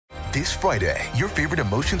This Friday, your favorite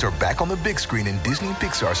emotions are back on the big screen in Disney and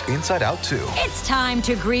Pixar's Inside Out 2. It's time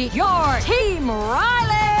to greet your Team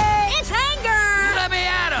Riley! It's anger! Let me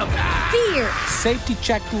at him! Fear! Safety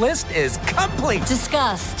checklist is complete!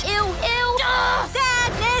 Disgust! Ew!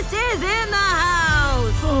 Sadness is in the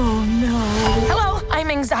house! Oh no! Hello, I'm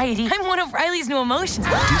anxiety. I'm one of Riley's new emotions.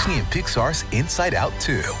 Disney and Pixar's Inside Out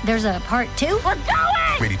 2. There's a part 2? We're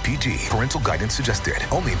going! Rated PG. Parental guidance suggested.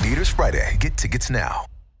 Only in theaters Friday. Get tickets now.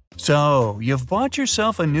 So, you've bought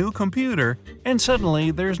yourself a new computer, and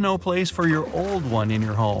suddenly there's no place for your old one in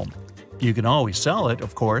your home. You can always sell it,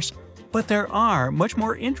 of course, but there are much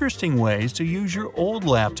more interesting ways to use your old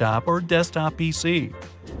laptop or desktop PC.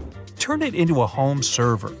 Turn it into a home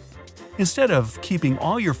server. Instead of keeping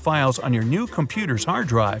all your files on your new computer's hard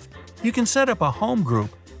drive, you can set up a home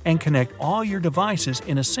group and connect all your devices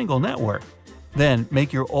in a single network. Then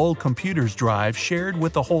make your old computer's drive shared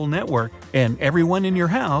with the whole network, and everyone in your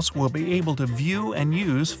house will be able to view and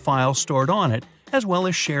use files stored on it, as well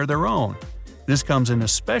as share their own. This comes in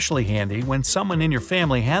especially handy when someone in your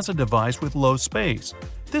family has a device with low space.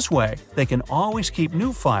 This way, they can always keep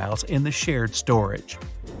new files in the shared storage.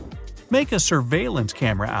 Make a surveillance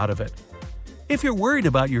camera out of it. If you're worried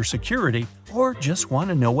about your security or just want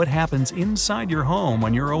to know what happens inside your home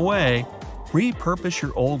when you're away, repurpose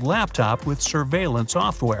your old laptop with surveillance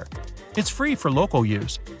software. It's free for local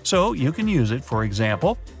use, so you can use it, for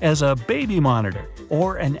example, as a baby monitor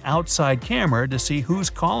or an outside camera to see who's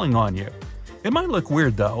calling on you. It might look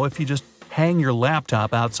weird, though, if you just hang your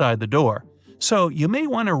laptop outside the door, so you may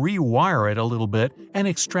want to rewire it a little bit and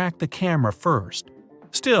extract the camera first.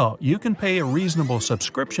 Still, you can pay a reasonable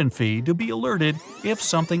subscription fee to be alerted if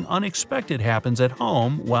something unexpected happens at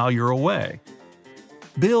home while you're away.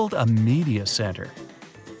 Build a media center.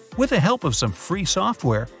 With the help of some free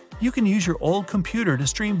software, you can use your old computer to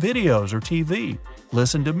stream videos or TV,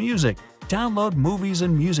 listen to music, download movies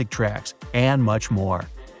and music tracks, and much more.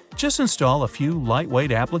 Just install a few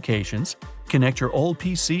lightweight applications, connect your old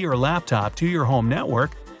PC or laptop to your home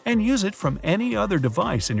network, and use it from any other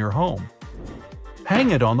device in your home.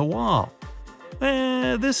 Hang it on the wall.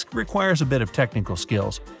 This requires a bit of technical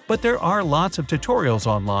skills, but there are lots of tutorials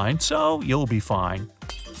online, so you'll be fine.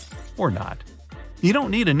 Or not. You don't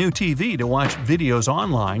need a new TV to watch videos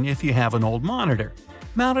online if you have an old monitor.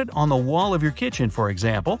 Mount it on the wall of your kitchen, for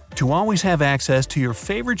example, to always have access to your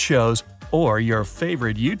favorite shows or your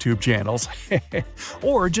favorite YouTube channels.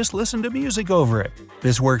 Or just listen to music over it.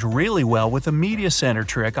 This works really well with the media center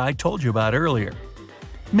trick I told you about earlier.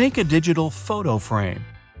 Make a digital photo frame.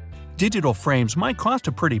 Digital frames might cost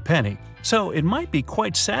a pretty penny, so it might be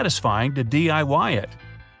quite satisfying to DIY it.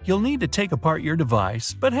 You'll need to take apart your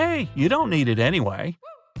device, but hey, you don't need it anyway.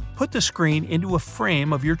 Put the screen into a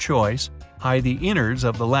frame of your choice, hide the innards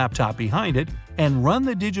of the laptop behind it, and run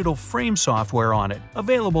the digital frame software on it,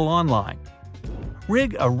 available online.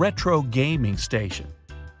 Rig a retro gaming station.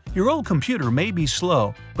 Your old computer may be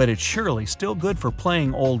slow, but it's surely still good for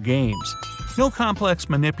playing old games. No complex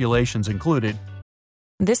manipulations included.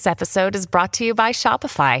 This episode is brought to you by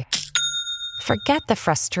Shopify. Forget the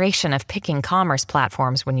frustration of picking commerce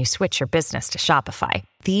platforms when you switch your business to Shopify,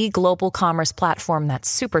 the global commerce platform that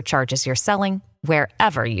supercharges your selling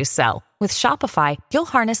wherever you sell. With Shopify, you'll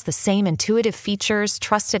harness the same intuitive features,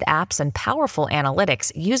 trusted apps, and powerful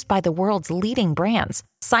analytics used by the world's leading brands.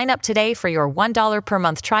 Sign up today for your $1 per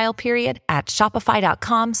month trial period at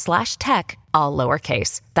shopify.com/tech, all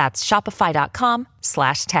lowercase. That's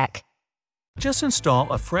shopify.com/tech. Just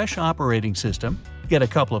install a fresh operating system, get a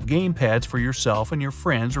couple of game pads for yourself and your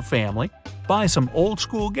friends or family, buy some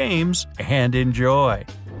old-school games, and enjoy.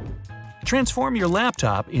 Transform your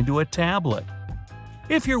laptop into a tablet.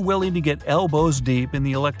 If you're willing to get elbows deep in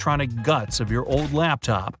the electronic guts of your old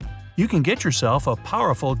laptop, you can get yourself a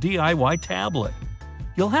powerful DIY tablet.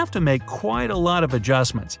 You'll have to make quite a lot of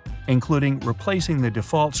adjustments, including replacing the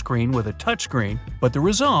default screen with a touchscreen, but the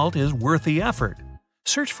result is worth the effort.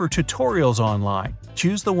 Search for tutorials online,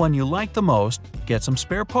 choose the one you like the most, get some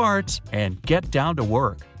spare parts, and get down to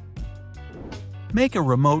work. Make a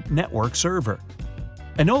remote network server.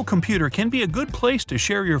 An old computer can be a good place to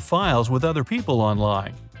share your files with other people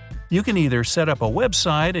online. You can either set up a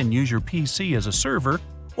website and use your PC as a server,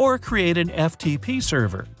 or create an FTP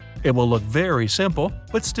server. It will look very simple,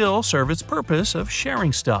 but still serve its purpose of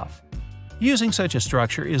sharing stuff. Using such a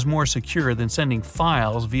structure is more secure than sending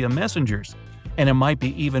files via messengers, and it might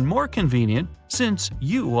be even more convenient since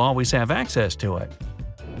you always have access to it.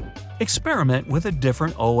 Experiment with a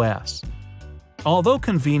different OS. Although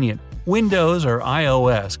convenient, Windows or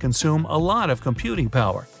iOS consume a lot of computing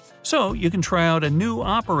power, so you can try out a new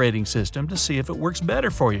operating system to see if it works better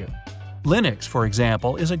for you. Linux, for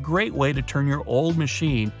example, is a great way to turn your old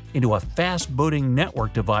machine into a fast-booting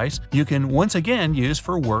network device you can once again use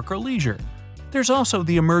for work or leisure. There's also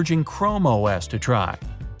the emerging Chrome OS to try.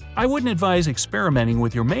 I wouldn't advise experimenting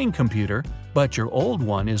with your main computer, but your old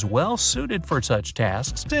one is well suited for such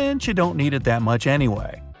tasks since you don't need it that much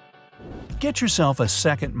anyway. Get yourself a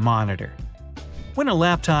second monitor. When a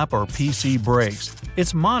laptop or PC breaks,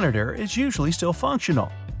 its monitor is usually still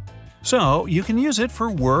functional. So you can use it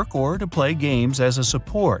for work or to play games as a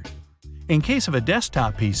support. In case of a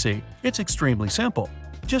desktop PC, it's extremely simple.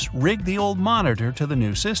 Just rig the old monitor to the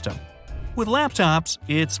new system. With laptops,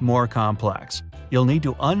 it's more complex. You'll need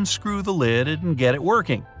to unscrew the lid and get it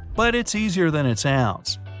working, but it's easier than it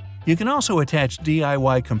sounds. You can also attach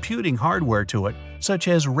DIY computing hardware to it, such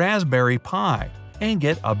as Raspberry Pi, and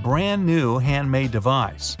get a brand new handmade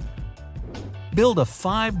device. Build a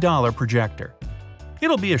 $5 projector.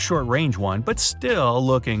 It'll be a short-range one, but still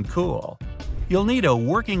looking cool. You'll need a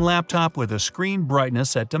working laptop with a screen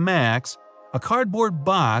brightness set to max, a cardboard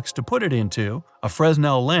box to put it into, a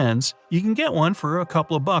Fresnel lens – you can get one for a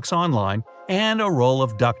couple of bucks online – and a roll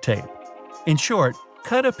of duct tape. In short,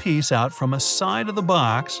 cut a piece out from a side of the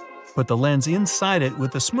box, put the lens inside it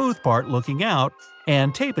with the smooth part looking out,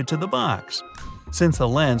 and tape it to the box. Since the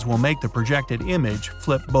lens will make the projected image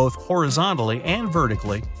flip both horizontally and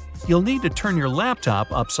vertically, you'll need to turn your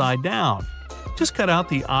laptop upside down. Just cut out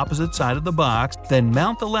the opposite side of the box, then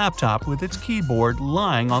mount the laptop with its keyboard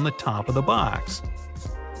lying on the top of the box.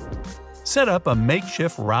 Set up a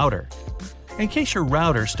makeshift router. In case your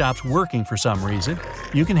router stops working for some reason,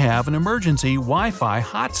 you can have an emergency Wi-Fi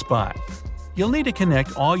hotspot. You'll need to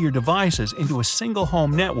connect all your devices into a single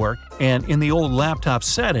home network, and in the old laptop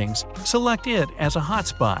settings, select it as a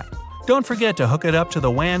hotspot. Don't forget to hook it up to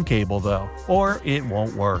the WAN cable though, or it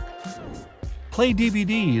won't work. Play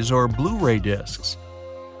DVDs or Blu-ray discs.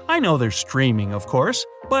 I know there's streaming, of course,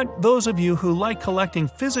 but those of you who like collecting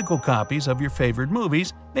physical copies of your favorite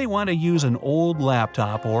movies may want to use an old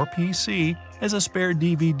laptop or PC as a spare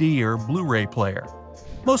DVD or Blu-ray player.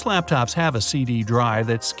 Most laptops have a CD drive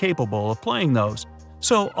that's capable of playing those,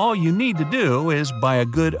 so all you need to do is buy a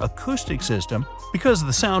good acoustic system because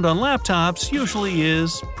the sound on laptops usually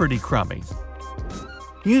is pretty crummy.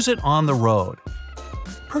 Use it on the road.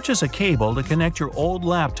 Purchase a cable to connect your old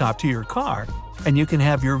laptop to your car, and you can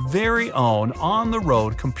have your very own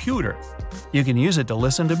on-the-road computer. You can use it to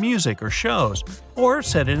listen to music or shows, or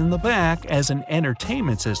set it in the back as an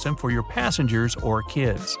entertainment system for your passengers or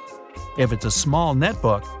kids. If it's a small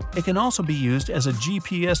netbook, it can also be used as a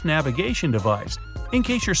GPS navigation device, in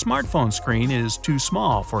case your smartphone screen is too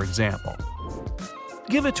small, for example.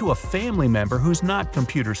 Give it to a family member who's not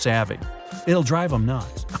computer savvy. It'll drive them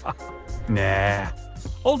nuts. Nah.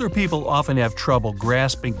 Older people often have trouble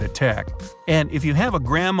grasping the tech, and if you have a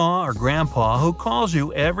grandma or grandpa who calls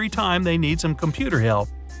you every time they need some computer help,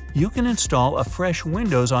 you can install a fresh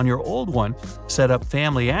Windows on your old one, set up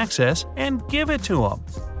family access, and give it to them.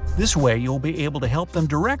 This way you'll be able to help them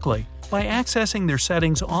directly by accessing their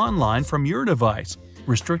settings online from your device,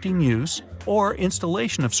 restricting use or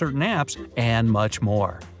installation of certain apps, and much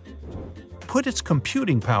more. Put its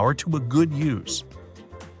computing power to a good use.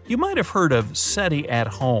 You might have heard of SETI at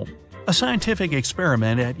Home, a scientific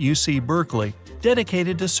experiment at UC Berkeley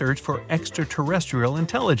dedicated to search for extraterrestrial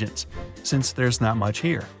intelligence, since there's not much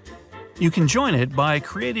here. You can join it by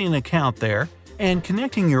creating an account there and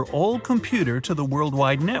connecting your old computer to the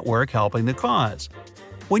worldwide network helping the cause.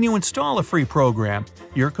 When you install a free program,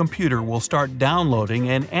 your computer will start downloading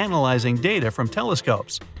and analyzing data from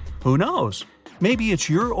telescopes. Who knows? Maybe it's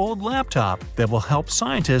your old laptop that will help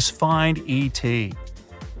scientists find ET.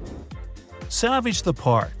 Salvage the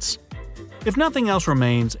parts. If nothing else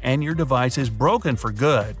remains and your device is broken for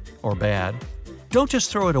good or bad, don't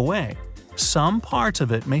just throw it away. Some parts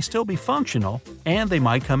of it may still be functional, and they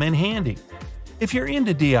might come in handy. If you're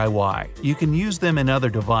into DIY, you can use them in other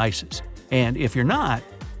devices, and if you're not,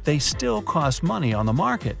 they still cost money on the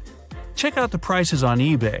market. Check out the prices on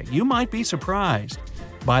eBay, you might be surprised.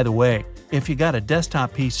 By the way, if you got a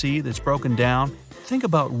desktop PC that's broken down, think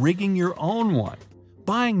about rigging your own one.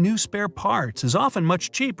 Buying new spare parts is often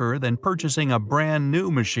much cheaper than purchasing a brand new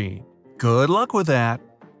machine. Good luck with that!